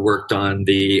Bame, who worked on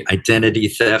the identity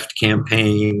theft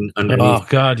campaign underneath. Oh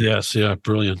God, yes, yeah,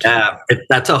 brilliant. Yeah,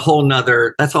 that's a whole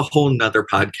nother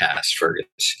podcast,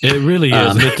 Fergus. It really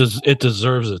is. And it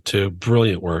deserves it too.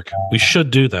 Brilliant work. We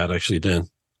should do that, actually, Dan.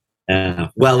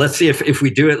 Well, let's see if we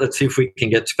do it. Let's see if we can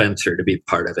get Spencer to be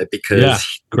part of it, because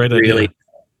great he really idea.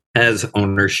 has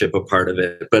ownership of part of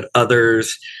it. But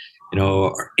others,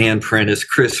 Ann Prentice,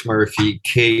 Chris Murphy,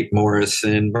 Kate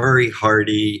Morrison, Murray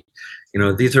Hardy.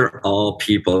 These are all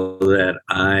people that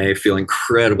I feel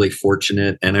incredibly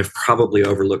fortunate, and I've probably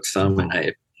overlooked some, and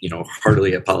I,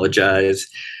 heartily apologize,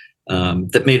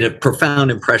 that made a profound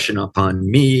impression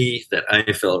upon me, that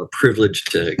I felt a privilege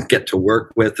to get to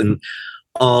work with, and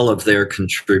all of their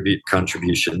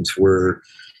contributions were,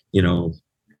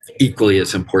 equally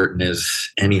as important as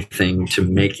anything to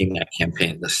making that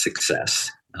campaign the success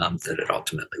that it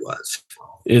ultimately was.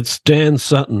 It's Dan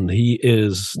Sutton. He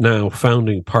is now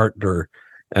founding partner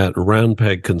at Round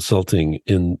Peg Consulting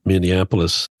in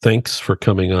Minneapolis. Thanks for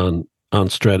coming on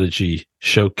Strategy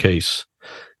Showcase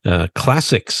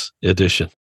Classics Edition.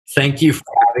 Thank you for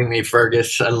having me,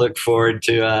 Fergus. I look forward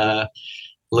to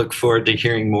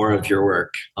hearing more of your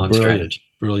work on strategy.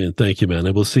 Brilliant. Thank you, man.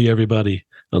 And we'll see everybody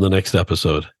on the next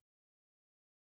episode.